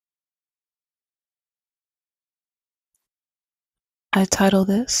I title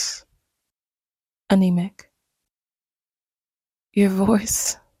this Anemic. Your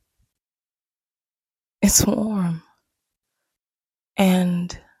voice, it's warm.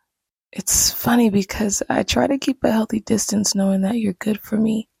 And it's funny because I try to keep a healthy distance knowing that you're good for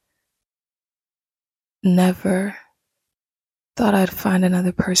me. Never thought I'd find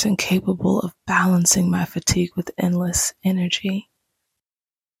another person capable of balancing my fatigue with endless energy.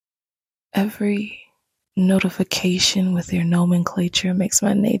 Every notification with your nomenclature makes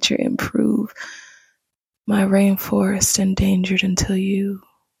my nature improve. My rainforest endangered until you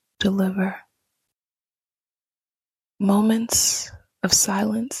deliver. Moments of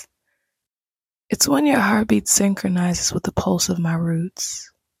silence. It's when your heartbeat synchronizes with the pulse of my roots.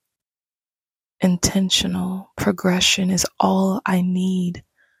 Intentional progression is all I need.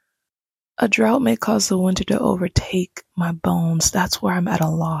 A drought may cause the winter to overtake my bones. That's where I'm at a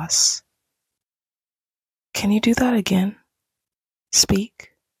loss. Can you do that again?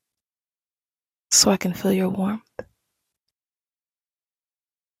 Speak, so I can feel your warmth.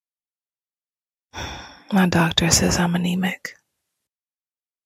 My doctor says I'm anemic.